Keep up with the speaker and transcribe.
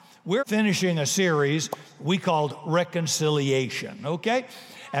We're finishing a series we called Reconciliation, okay?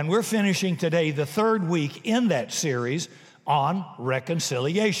 And we're finishing today the third week in that series on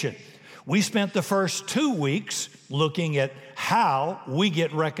reconciliation. We spent the first 2 weeks looking at how we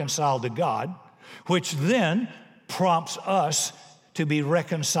get reconciled to God, which then prompts us to be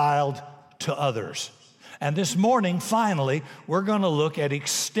reconciled to others. And this morning, finally, we're going to look at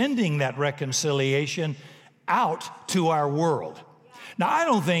extending that reconciliation out to our world. Now, I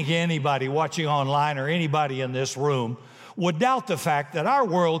don't think anybody watching online or anybody in this room would doubt the fact that our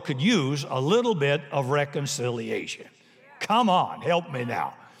world could use a little bit of reconciliation. Come on, help me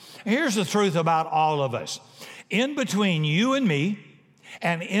now. Here's the truth about all of us. In between you and me,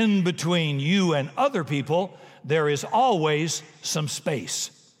 and in between you and other people, there is always some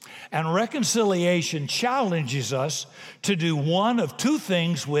space. And reconciliation challenges us to do one of two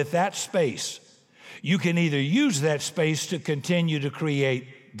things with that space. You can either use that space to continue to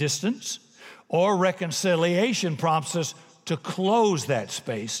create distance, or reconciliation prompts us to close that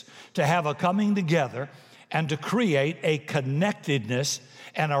space, to have a coming together, and to create a connectedness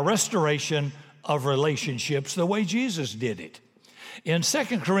and a restoration of relationships the way Jesus did it. In 2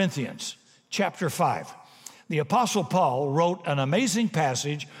 Corinthians chapter 5, the Apostle Paul wrote an amazing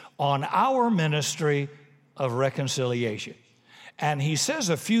passage on our ministry of reconciliation. And he says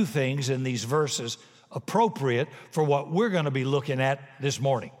a few things in these verses appropriate for what we're going to be looking at this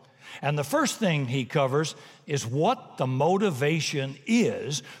morning. And the first thing he covers is what the motivation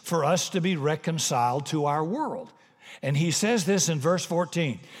is for us to be reconciled to our world. And he says this in verse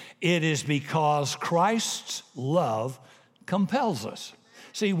 14, it is because Christ's love compels us.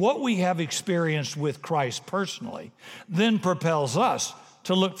 See, what we have experienced with Christ personally then propels us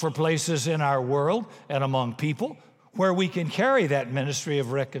to look for places in our world and among people where we can carry that ministry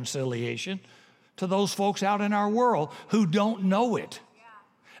of reconciliation to those folks out in our world who don't know it.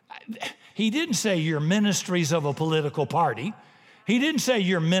 He didn't say you're ministries of a political party. He didn't say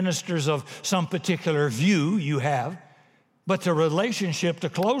you're ministers of some particular view you have, but the relationship to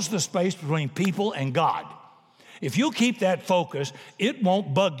close the space between people and God. If you'll keep that focus, it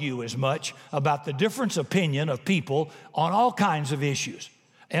won't bug you as much about the different opinion of people on all kinds of issues.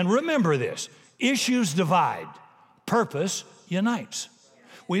 And remember this, issues divide, purpose unites.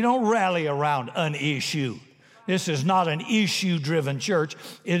 We don't rally around an issue. This is not an issue-driven church.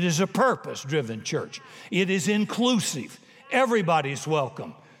 It is a purpose-driven church. It is inclusive. Everybody's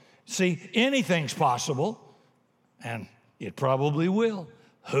welcome. See, anything's possible, and it probably will.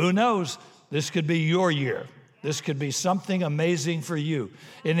 Who knows? This could be your year. This could be something amazing for you.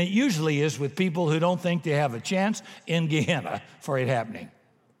 And it usually is with people who don't think they have a chance in Gehenna for it happening.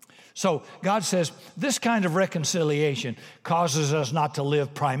 So God says this kind of reconciliation causes us not to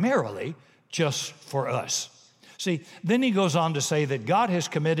live primarily just for us. See, then he goes on to say that God has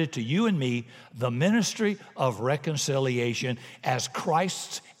committed to you and me the ministry of reconciliation as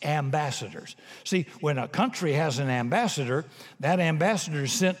Christ's ambassadors. See, when a country has an ambassador, that ambassador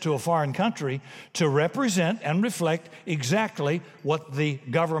is sent to a foreign country to represent and reflect exactly what the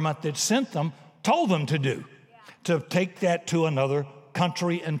government that sent them told them to do, to take that to another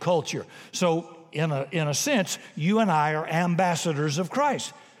country and culture. So in a sense, you and I are ambassadors of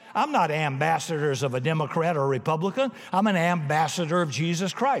Christ. I'm not ambassadors of a Democrat or a Republican. I'm an ambassador of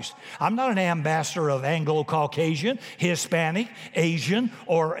Jesus Christ. I'm not an ambassador of Anglo-Caucasian, Hispanic, Asian,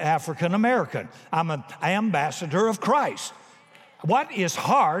 or African American. I'm an ambassador of Christ. What is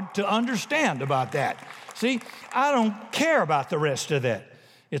hard to understand about that? See, I don't care about the rest of that.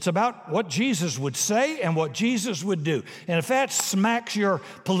 It's about what Jesus would say and what Jesus would do. And if that smacks your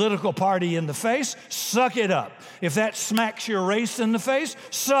political party in the face, suck it up. If that smacks your race in the face,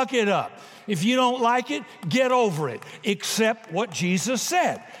 suck it up. If you don't like it, get over it. Accept what Jesus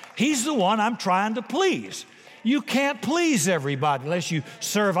said. He's the one I'm trying to please. You can't please everybody unless you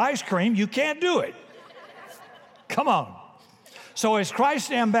serve ice cream. You can't do it. Come on. So as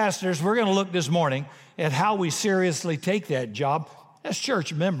Christ's ambassadors, we're going to look this morning at how we seriously take that job as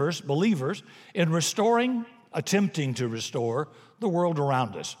church members, believers, in attempting to restore the world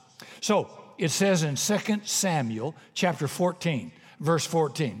around us. So it says in 2 Samuel chapter 14, verse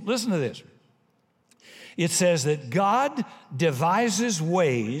 14. Listen to this. It says that God devises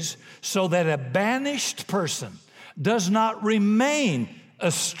ways so that a banished person does not remain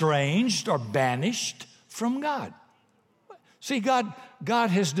estranged or banished from God. See, God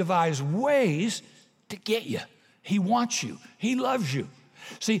has devised ways to get you. He wants you. He loves you.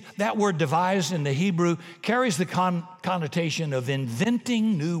 See, that word devise in the Hebrew carries the connotation of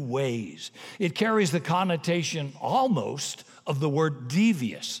inventing new ways. It carries the connotation almost of the word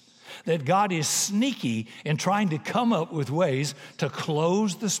devious. that God is sneaky in trying to come up with ways to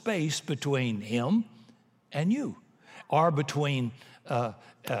close the space between him and you, or between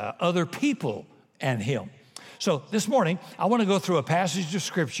other people and him. So this morning, I want to go through a passage of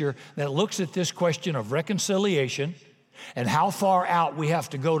Scripture that looks at this question of reconciliation and how far out we have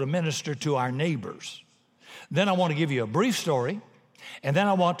to go to minister to our neighbors. Then I want to give you a brief story, and then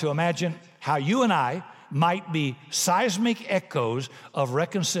I want to imagine how you and I might be seismic echoes of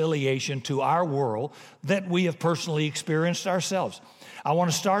reconciliation to our world that we have personally experienced ourselves. I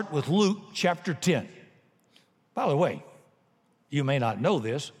want to start with Luke chapter 10. By the way, you may not know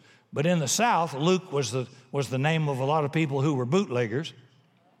this, but in the South, Luke was the name of a lot of people who were bootleggers.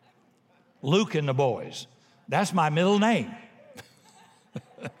 Luke and the boys. That's my middle name.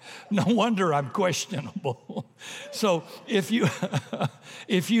 No wonder I'm questionable. So if you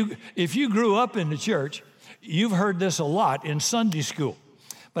grew up in the church, you've heard this a lot in Sunday school.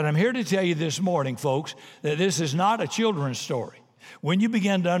 But I'm here to tell you this morning, folks, that this is not a children's story. When you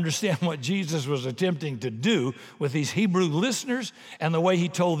begin to understand what Jesus was attempting to do with these Hebrew listeners and the way he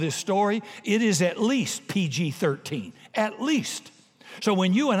told this story, it is at least PG-13, at least. So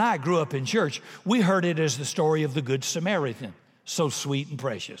when you and I grew up in church, we heard it as the story of the Good Samaritan. So sweet and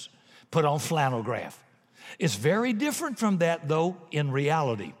precious, put on flannel graph. It's very different from that, though, in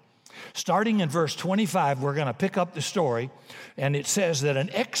reality. Starting in verse 25, we're going to pick up the story, and it says that an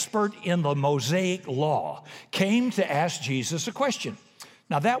expert in the Mosaic law came to ask Jesus a question.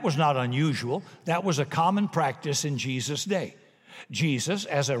 Now, that was not unusual. That was a common practice in Jesus' day. Jesus,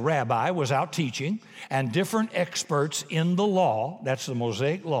 as a rabbi, was out teaching, and different experts in the law, that's the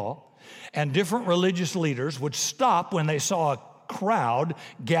Mosaic law, and different religious leaders would stop when they saw a crowd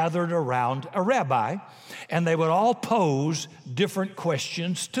gathered around a rabbi, and they would all pose different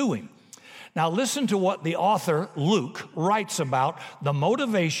questions to him. Now listen to what the author, Luke, writes about the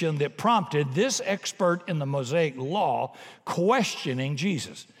motivation that prompted this expert in the Mosaic law questioning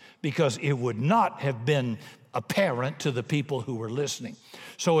Jesus, because it would not have been apparent to the people who were listening.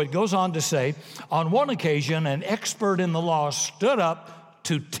 So it goes on to say, on one occasion, an expert in the law stood up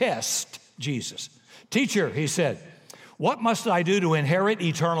to test Jesus. Teacher, he said, what must I do to inherit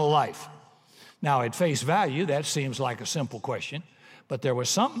eternal life? Now, at face value, that seems like a simple question, but there was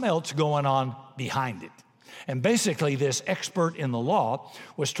something else going on behind it. And basically, this expert in the law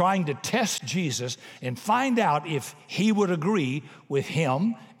was trying to test Jesus and find out if he would agree with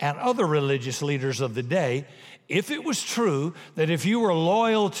him and other religious leaders of the day if it was true that if you were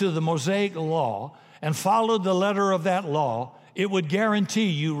loyal to the Mosaic law and followed the letter of that law, it would guarantee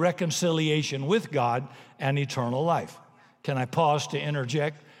you reconciliation with God and eternal life. Can I pause to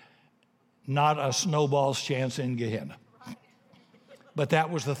interject? Not a snowball's chance in Gehenna. But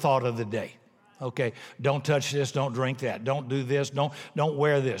that was the thought of the day. Okay, don't touch this, don't drink that, don't do this, don't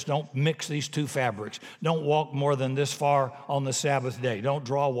wear this, don't mix these two fabrics, don't walk more than this far on the Sabbath day, don't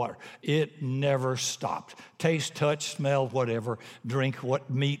draw water. It never stopped. Taste, touch, smell, whatever, drink,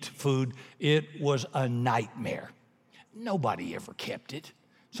 what meat, food. It was a nightmare. Nobody ever kept it.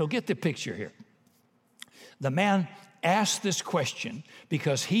 So get the picture here. The man asked this question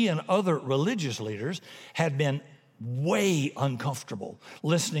because he and other religious leaders had been way uncomfortable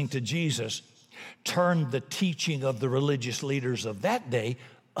listening to Jesus turn the teaching of the religious leaders of that day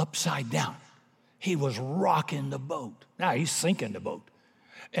upside down. He was rocking the boat. Now he's sinking the boat.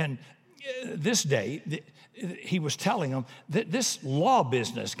 And this day, he was telling them that this law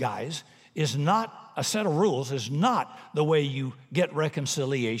business, guys, is not a set of rules, is not the way you get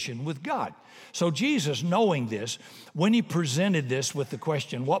reconciliation with God. So Jesus, knowing this, when he presented this with the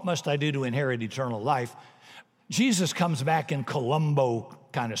question, what must I do to inherit eternal life? Jesus comes back in Columbo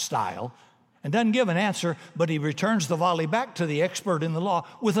kind of style and doesn't give an answer, but he returns the volley back to the expert in the law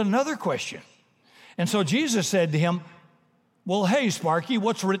with another question. And so Jesus said to him, well, hey, Sparky,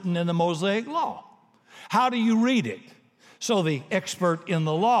 what's written in the Mosaic law? How do you read it? So the expert in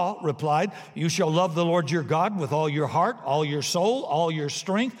the law replied, you shall love the Lord your God with all your heart, all your soul, all your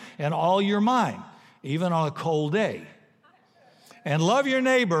strength, and all your mind, even on a cold day. And love your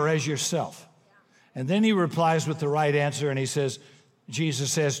neighbor as yourself. And then he replies with the right answer, and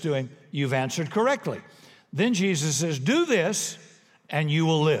Jesus says to him, you've answered correctly. Then Jesus says, do this, and you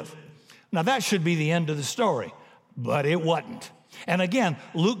will live. Now that should be the end of the story, but it wasn't. And again,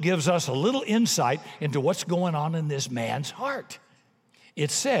 Luke gives us a little insight into what's going on in this man's heart. It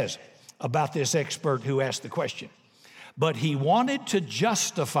says about this expert who asked the question, but he wanted to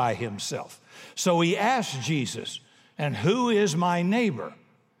justify himself. So he asked Jesus, and who is my neighbor?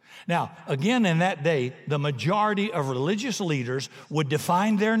 Now, again, in that day, the majority of religious leaders would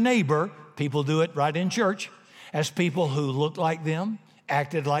define their neighbor, people do it right in church, as people who look like them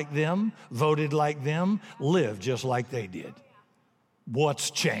acted like them, voted like them, lived just like they did.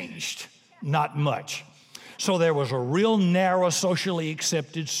 What's changed? Not much. So there was a real narrow, socially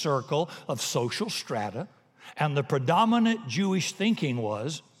accepted circle of social strata, and the predominant Jewish thinking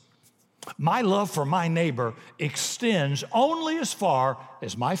was, my love for my neighbor extends only as far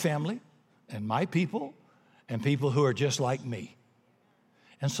as my family and my people and people who are just like me.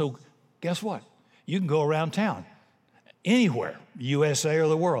 And so guess what? You can go around town, anywhere, USA or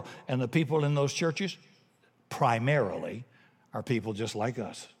the world, and the people in those churches primarily are people just like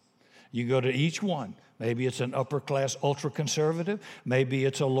us. You go to each one. Maybe it's an upper class ultra-conservative. Maybe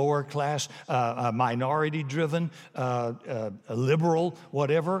it's a lower class minority-driven, liberal,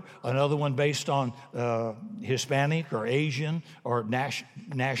 whatever. Another one based on Hispanic or Asian or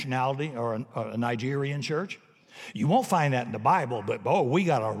nationality or a Nigerian church. You won't find that in the Bible, but we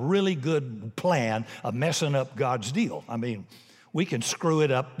got a really good plan of messing up God's deal. I mean, we can screw it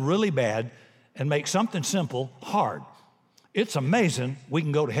up really bad and make something simple hard. It's amazing we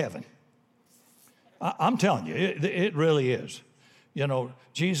can go to heaven. I'm telling you, it really is. You know,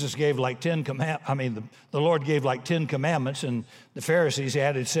 Jesus gave like 10 commandments. I mean, the Lord gave like 10 commandments, and the Pharisees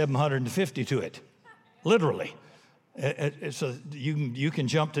added 750 to it, literally. So you can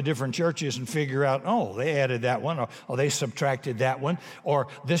jump to different churches and figure out, oh, they added that one, or they subtracted that one, or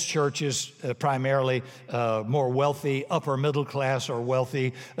this church is primarily more wealthy, upper middle class, or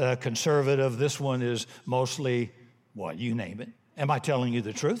wealthy, conservative. This one is mostly, well, you name it. Am I telling you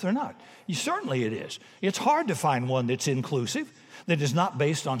the truth or not? Certainly it is. It's hard to find one that's inclusive, that is not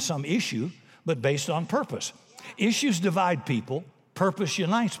based on some issue, but based on purpose. Issues divide people, purpose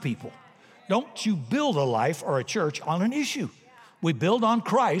unites people. Don't you build a life or a church on an issue. We build on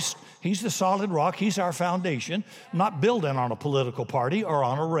Christ. He's the solid rock. He's our foundation. I'm not building on a political party or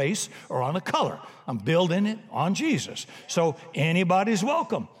on a race or on a color. I'm building it on Jesus. So anybody's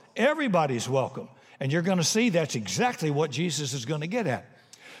welcome. Everybody's welcome. And you're going to see that's exactly what Jesus is going to get at.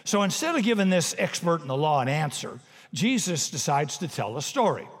 So instead of giving this expert in the law an answer, Jesus decides to tell a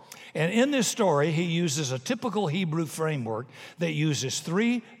story. And in this story, he uses a typical Hebrew framework that uses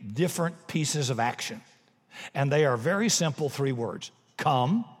 3 different pieces of action. And they are very simple 3 words: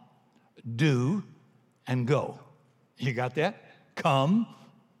 come, do, and go. You got that? Come,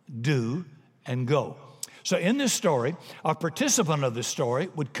 do, and go. So in this story, a participant of the story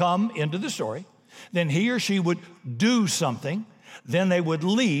would come into the story, then he or she would do something, then they would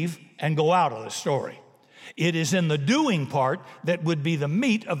leave and go out of the story. It is in the doing part that would be the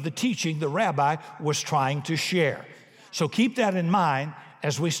meat of the teaching the rabbi was trying to share. So keep that in mind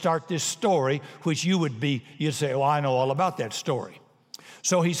as we start this story, which you'd say, well, I know all about that story.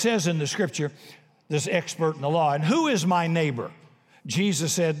 So he says in the scripture, this expert in the law, and who is my neighbor?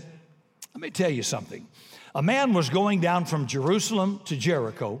 Jesus said, let me tell you something. A man was going down from Jerusalem to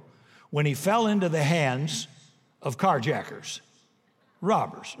Jericho when he fell into the hands of carjackers,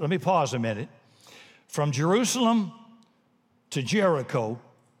 robbers. Let me pause a minute. From Jerusalem to Jericho,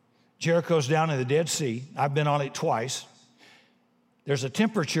 Jericho's down in the Dead Sea. I've been on it twice. There's a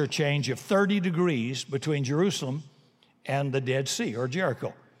temperature change of 30 degrees between Jerusalem and the Dead Sea, or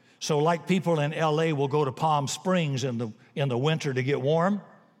Jericho. So like people in LA will go to Palm Springs in the winter to get warm,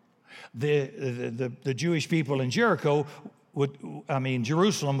 the Jewish people in Jerusalem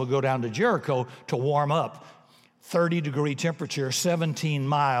would go down to Jericho to warm up. 30-degree temperature, 17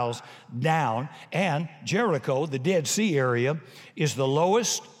 miles down. And Jericho, the Dead Sea area, is the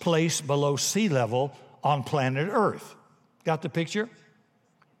lowest place below sea level on planet Earth. Got the picture?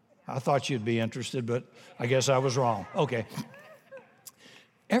 I thought you'd be interested, but I guess I was wrong. Okay.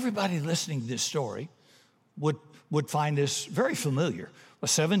 Everybody listening to this story would find this very familiar. A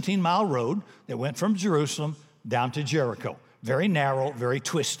 17-mile road that went from Jerusalem down to Jericho. Very narrow, very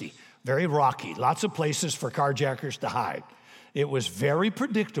twisty, very rocky, lots of places for carjackers to hide. It was very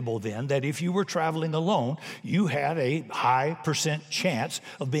predictable then that if you were traveling alone, you had a high % chance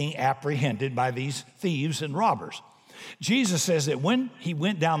of being apprehended by these thieves and robbers. Jesus says that when he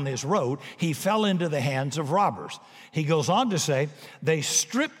went down this road, he fell into the hands of robbers. He goes on to say, they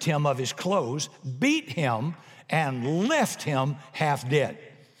stripped him of his clothes, beat him, and left him half dead.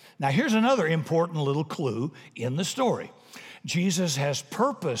 Now, here's another important little clue in the story. Jesus has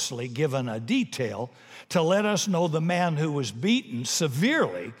purposely given a detail to let us know the man who was beaten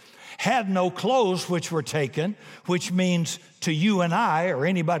severely had no clothes which were taken, which means to you and I, or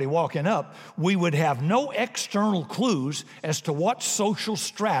anybody walking up, we would have no external clues as to what social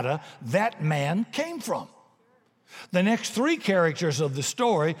strata that man came from. The next 3 characters of the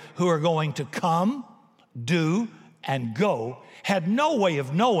story who are going to come, do, and go had no way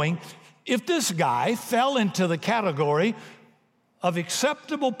of knowing if this guy fell into the category of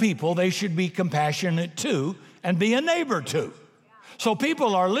acceptable people they should be compassionate to and be a neighbor to. So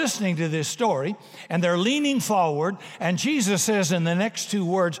people are listening to this story, and they're leaning forward, and Jesus says in the next two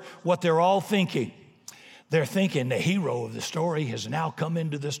words what they're all thinking. They're thinking the hero of the story has now come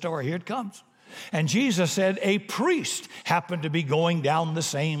into the story. Here it comes. And Jesus said, a priest happened to be going down the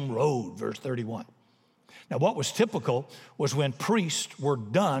same road, verse 31. Now, what was typical was when priests were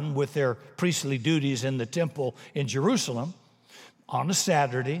done with their priestly duties in the temple in Jerusalem, on a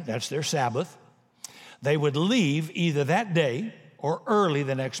Saturday, that's their Sabbath, they would leave either that day or early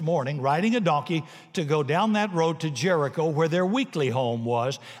the next morning, riding a donkey to go down that road to Jericho, where their weekly home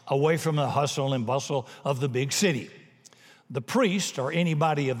was, away from the hustle and bustle of the big city. The priest, or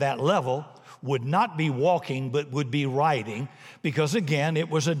anybody of that level, would not be walking, but would be riding, because again, it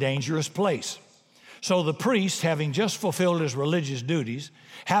was a dangerous place. So the priest, having just fulfilled his religious duties,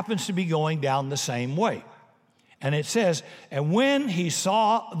 happens to be going down the same way. And it says, and when he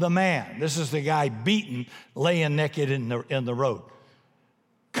saw the man, this is the guy beaten, laying naked in the road,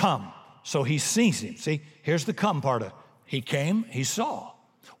 come. So he sees him. See, here's the come part of it. He came, he saw.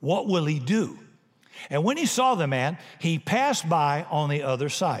 What will he do? And when he saw the man, he passed by on the other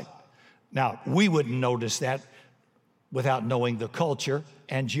side. Now, we wouldn't notice that without knowing the culture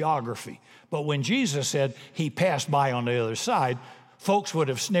and geography. But when Jesus said he passed by on the other side, folks would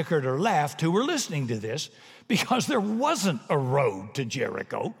have snickered or laughed who were listening to this, because there wasn't a road to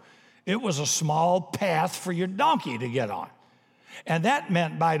Jericho. It was a small path for your donkey to get on. And that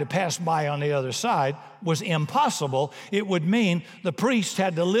meant to pass by on the other side was impossible. It would mean the priest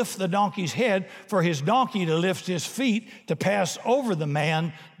had to lift the donkey's head for his donkey to lift his feet to pass over the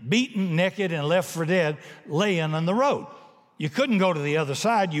man, beaten, naked, and left for dead, laying on the road. You couldn't go to the other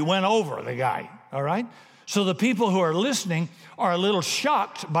side. You went over the guy, all right? So the people who are listening are a little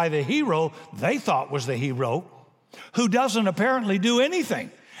shocked by the hero they thought was the hero, who doesn't apparently do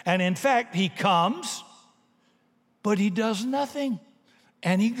anything. And in fact, he comes, but he does nothing,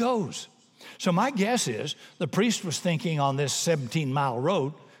 and he goes. So my guess is the priest was thinking on this 17-mile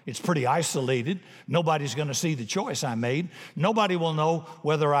road, it's pretty isolated. Nobody's going to see the choice I made. Nobody will know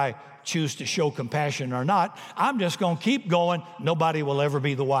whether I choose to show compassion or not. I'm just going to keep going. Nobody will ever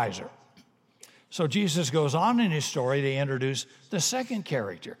be the wiser. So Jesus goes on in his story to introduce the second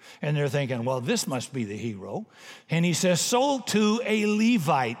character. And they're thinking, well, this must be the hero. And he says, so too a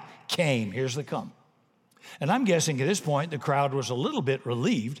Levite came. Here's the come. And I'm guessing at this point the crowd was a little bit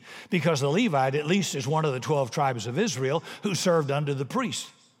relieved, because the Levite at least is one of the 12 tribes of Israel who served under the priest.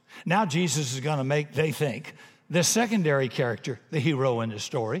 Now Jesus is going to make, they think, this secondary character the hero in the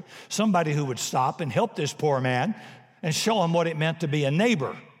story, somebody who would stop and help this poor man and show him what it meant to be a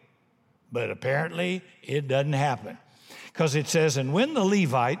neighbor. But apparently it doesn't happen, because it says, and when the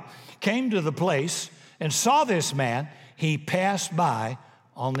Levite came to the place and saw this man, he passed by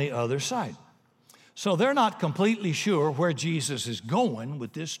on the other side. So they're not completely sure where Jesus is going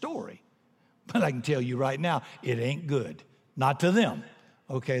with this story. But I can tell you right now, it ain't good. Not to them.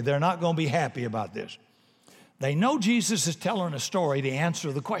 Okay, they're not going to be happy about this. They know Jesus is telling a story to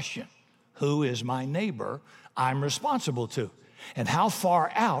answer the question, who is my neighbor I'm responsible to? And how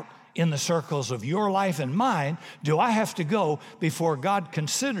far out in the circles of your life and mine do I have to go before God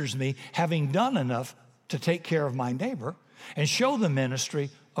considers me having done enough to take care of my neighbor and show the ministry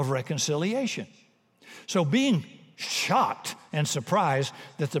of reconciliation? So being shocked and surprised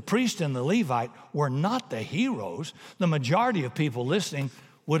that the priest and the Levite were not the heroes, the majority of people listening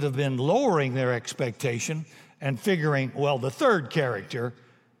would have been lowering their expectation and figuring, well, the third character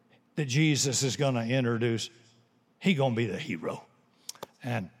that Jesus is going to introduce, he's going to be the hero.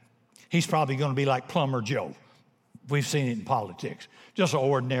 And he's probably going to be like Plumber Joe. We've seen it in politics. Just an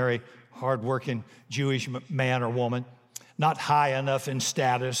ordinary, hardworking Jewish man or woman, not high enough in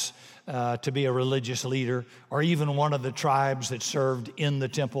status to be a religious leader, or even one of the tribes that served in the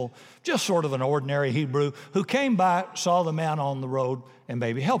temple, just sort of an ordinary Hebrew who came by, saw the man on the road, and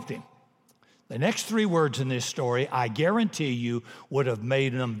maybe helped him. The next three words in this story, I guarantee you, would have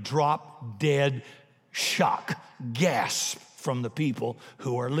made them drop dead shock, gasp from the people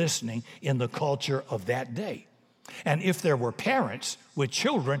who are listening in the culture of that day. And if there were parents with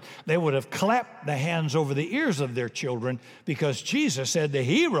children, they would have clapped the hands over the ears of their children, because Jesus said the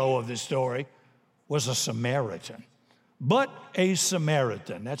hero of the story was a Samaritan. But a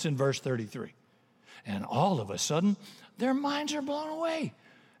Samaritan. That's in verse 33. And all of a sudden, their minds are blown away.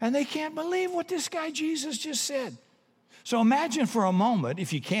 And they can't believe what this guy Jesus just said. So imagine for a moment,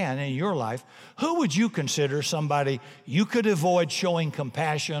 if you can, in your life, who would you consider somebody you could avoid showing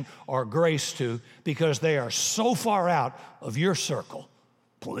compassion or grace to because they are so far out of your circle,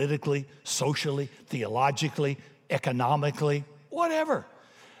 politically, socially, theologically, economically, whatever,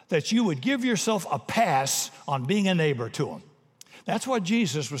 that you would give yourself a pass on being a neighbor to them. That's what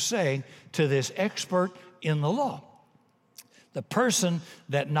Jesus was saying to this expert in the law. The person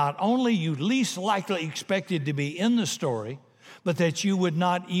that not only you least likely expected to be in the story, but that you would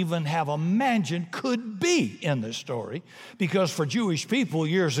not even have imagined could be in the story. Because for Jewish people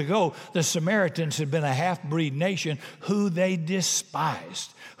years ago, the Samaritans had been a half-breed nation who they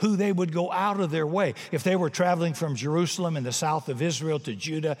despised, who they would go out of their way. If they were traveling from Jerusalem in the south of Israel to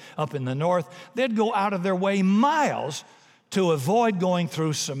Judah up in the north, they'd go out of their way miles to avoid going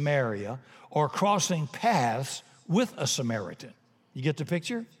through Samaria or crossing paths with a Samaritan. You get the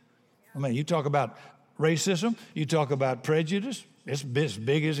picture? I mean, you talk about racism, you talk about prejudice, it's as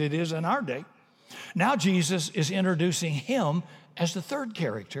big as it is in our day. Now Jesus is introducing him as the third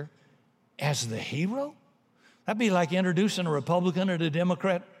character, as the hero. That'd be like introducing a Republican at a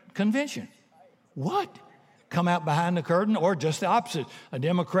Democrat convention. What? Come out behind the curtain, or just the opposite, a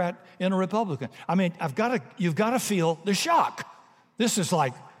Democrat and a Republican. I mean, you've got to feel the shock. This is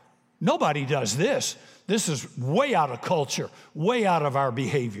like, nobody does this. This is way out of culture, way out of our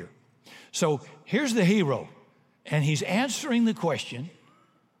behavior. So here's the hero, and he's answering the question,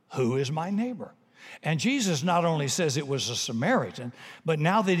 who is my neighbor? And Jesus not only says it was a Samaritan, but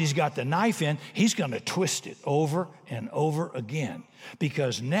now that he's got the knife in, he's going to twist it over and over again.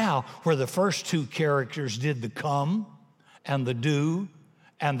 Because now, where the first two characters did the come and the do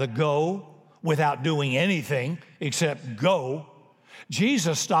and the go without doing anything except go,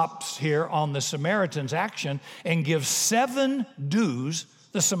 Jesus stops here on the Samaritan's action and gives 7 do's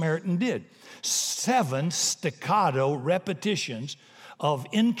the Samaritan did. 7 staccato repetitions of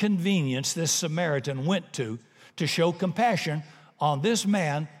inconvenience this Samaritan went to show compassion on this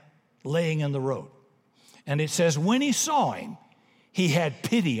man laying in the road. And it says, when he saw him, he had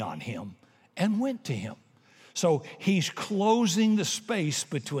pity on him and went to him. So he's closing the space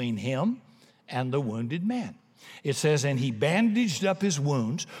between him and the wounded man. It says, and he bandaged up his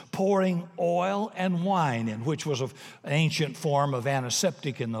wounds, pouring oil and wine in, which was an ancient form of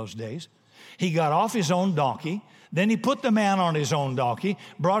antiseptic in those days. He got off his own donkey. Then he put the man on his own donkey,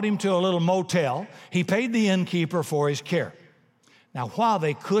 brought him to a little motel. He paid the innkeeper for his care. Now, while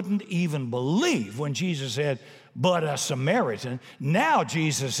they couldn't even believe when Jesus said, but a Samaritan, now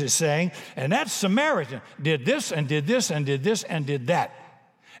Jesus is saying, and that Samaritan did this and did this and did this and did that.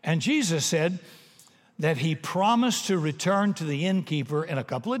 And Jesus said that he promised to return to the innkeeper in a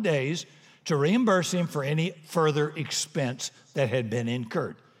couple of days to reimburse him for any further expense that had been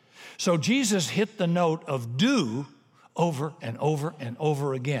incurred. So Jesus hit the note of do over and over and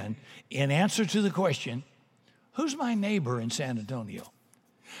over again in answer to the question, who's my neighbor in San Antonio?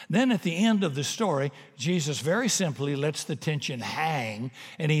 Then at the end of the story, Jesus very simply lets the tension hang,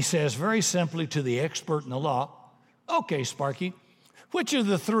 and he says very simply to the expert in the law, okay, Sparky, which of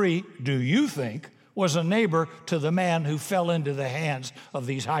the 3 do you think was a neighbor to the man who fell into the hands of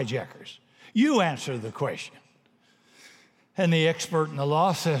these hijackers? You answer the question. And the expert in the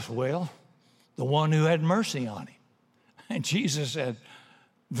law says, well, the one who had mercy on him. And Jesus said,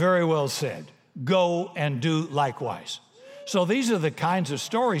 very well said. Go and do likewise. So these are the kinds of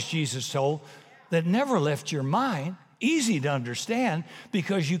stories Jesus told that never left your mind, easy to understand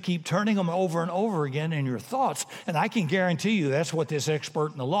because you keep turning them over and over again in your thoughts. And I can guarantee you that's what this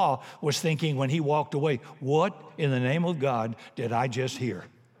expert in the law was thinking when he walked away. What in the name of God did I just hear?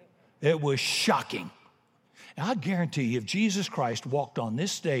 It was shocking. And I guarantee you, if Jesus Christ walked on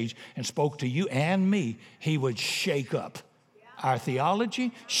this stage and spoke to you and me, he would shake up our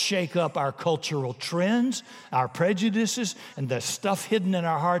theology, shake up our cultural trends, our prejudices, and the stuff hidden in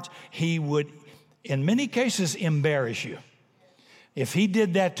our hearts. He would, in many cases, embarrass you. If he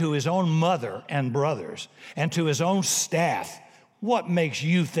did that to his own mother and brothers and to his own staff, what makes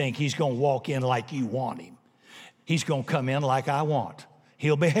you think he's going to walk in like you want him? He's going to come in like I want.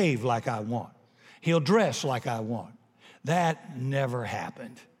 He'll behave like I want. He'll dress like I want. That never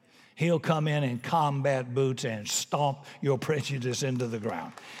happened. He'll come in combat boots and stomp your prejudice into the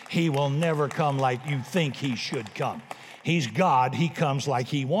ground. He will never come like you think he should come. He's God. He comes like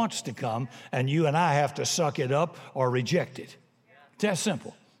he wants to come, and you and I have to suck it up or reject it. It's that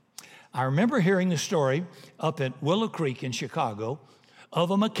simple. I remember hearing the story up at Willow Creek in Chicago of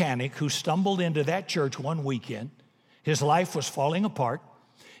a mechanic who stumbled into that church one weekend. His life was falling apart.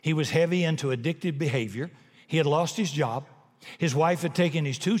 He was heavy into addictive behavior. He had lost his job. His wife had taken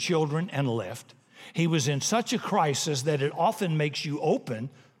his 2 children and left. He was in such a crisis that it often makes you open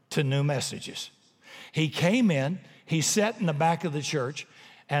to new messages. He came in, he sat in the back of the church,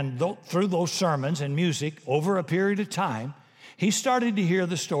 and through those sermons and music over a period of time, he started to hear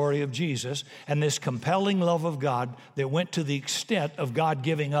the story of Jesus and this compelling love of God that went to the extent of God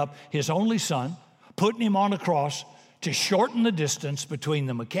giving up his only son, putting him on a cross to shorten the distance between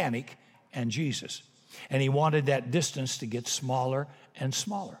the mechanic and Jesus. And he wanted that distance to get smaller and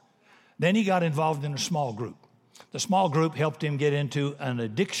smaller. Then he got involved in a small group. The small group helped him get into an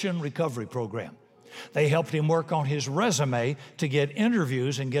addiction recovery program. They helped him work on his resume to get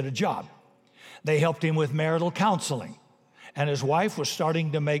interviews and get a job. They helped him with marital counseling. And his wife was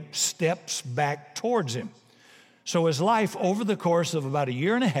starting to make steps back towards him. So his life over the course of about a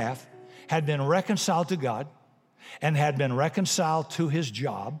year and a half had been reconciled to God and had been reconciled to his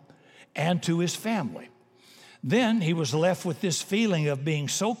job and to his family. Then he was left with this feeling of being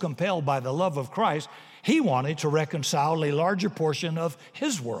so compelled by the love of Christ, he wanted to reconcile a larger portion of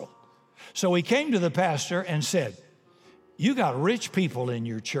his world. So he came to the pastor and said, "You got rich people in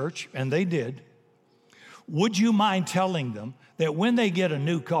your church," and they did. "Would you mind telling them that when they get a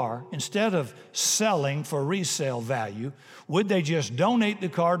new car, instead of selling for resale value, would they just donate the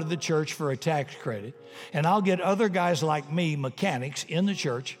car to the church for a tax credit? And I'll get other guys like me, mechanics in the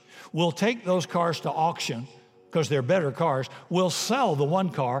church. We'll take those cars to auction because they're better cars. We'll sell the one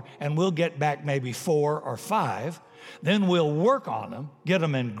car and we'll get back maybe 4 or 5. Then we'll work on them, get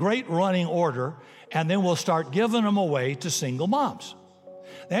them in great running order, and then we'll start giving them away to single moms."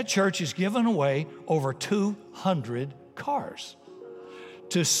 That church has given away over 200 cars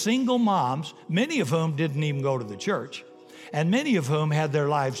to single moms, many of whom didn't even go to the church, and many of whom had their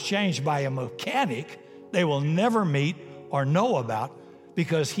lives changed by a mechanic they will never meet or know about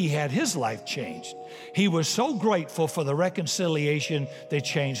because he had his life changed. He was so grateful for the reconciliation that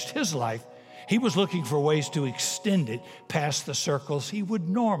changed his life, he was looking for ways to extend it past the circles he would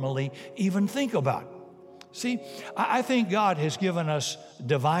normally even think about. See, I think God has given us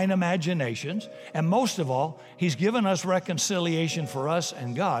divine imaginations, and most of all, he's given us reconciliation for us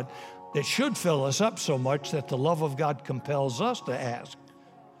and God that should fill us up so much that the love of God compels us to ask,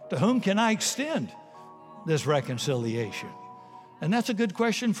 to whom can I extend this reconciliation? And that's a good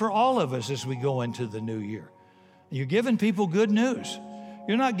question for all of us as we go into the new year. You're giving people good news.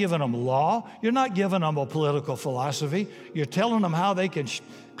 You're not giving them law. You're not giving them a political philosophy. You're telling them how they can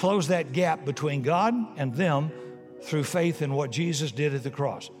close that gap between God and them through faith in what Jesus did at the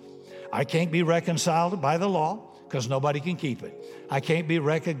cross. I can't be reconciled by the law because nobody can keep it. I can't be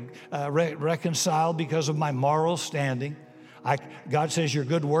reconciled because of my moral standing. God says your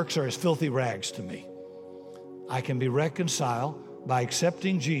good works are as filthy rags to me. I can be reconciled by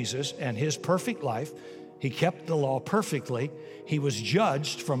accepting Jesus and his perfect life. He kept the law perfectly. He was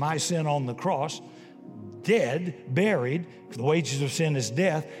judged for my sin on the cross, dead, buried. The wages of sin is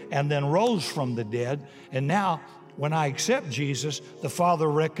death, and then rose from the dead. And now, when I accept Jesus, the Father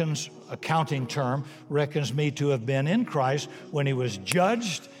reckons, accounting term, reckons me to have been in Christ when he was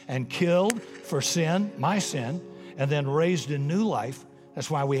judged and killed for sin, my sin, and then raised in new life.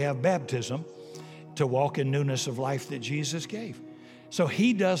 That's why we have baptism, to walk in newness of life that Jesus gave. So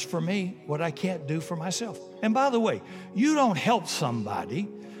he does for me what I can't do for myself. And by the way, you don't help somebody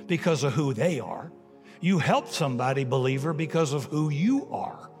because of who they are. You help somebody, believer, because of who you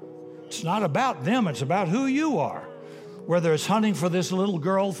are. It's not about them, it's about who you are. Whether it's hunting for this little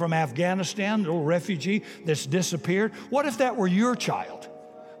girl from Afghanistan, little refugee that's disappeared, what if that were your child?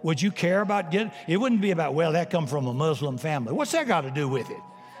 Would you care about getting, it wouldn't be about, well, that come from a Muslim family. What's that got to do with it?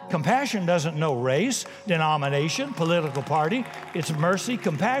 Compassion doesn't know race, denomination, political party. It's mercy,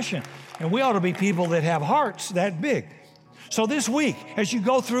 compassion. And we ought to be people that have hearts that big. So this week, as you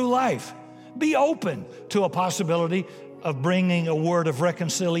go through life, be open to a possibility of bringing a word of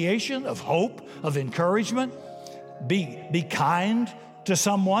reconciliation, of hope, of encouragement. Be kind to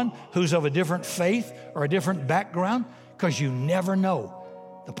someone who's of a different faith or a different background, because you never know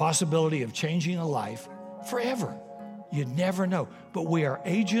the possibility of changing a life forever. You never know. But we are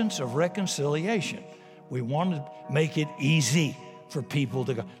agents of reconciliation. We want to make it easy for people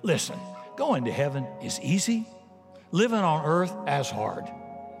to go. Listen, going to heaven is easy. Living on earth, as hard.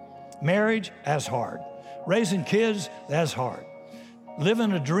 Marriage, as hard. Raising kids, that's hard.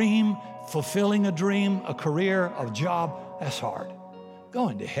 Living a dream, fulfilling a dream, a career, a job, that's hard.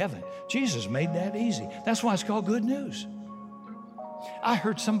 Going to heaven, Jesus made that easy. That's why it's called good news. I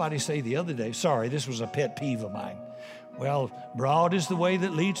heard somebody say the other day, sorry, this was a pet peeve of mine. Well, broad is the way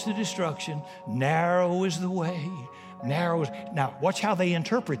that leads to destruction. Narrow is the way. Now, watch how they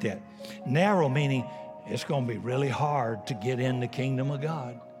interpret that. Narrow meaning it's going to be really hard to get in the kingdom of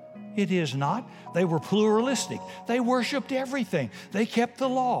God. It is not. They were pluralistic. They worshiped everything. They kept the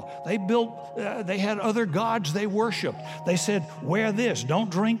law. They built, they had other gods they worshiped. They said, wear this, don't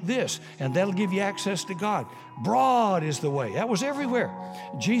drink this, and that'll give you access to God. Broad is the way. That was everywhere.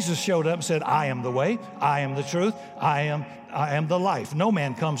 Jesus showed up and said, I am the way, I am the truth, I am the life. No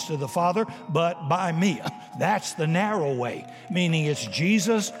man comes to the Father but by me. That's the narrow way, meaning it's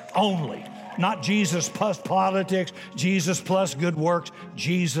Jesus only. Not Jesus plus politics, Jesus plus good works,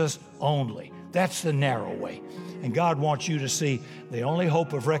 Jesus only. That's the narrow way. And God wants you to see the only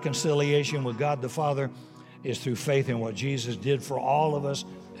hope of reconciliation with God the Father is through faith in what Jesus did for all of us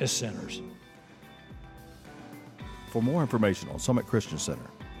as sinners. For more information on Summit Christian Center,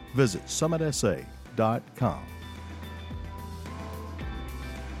 visit summitsa.com.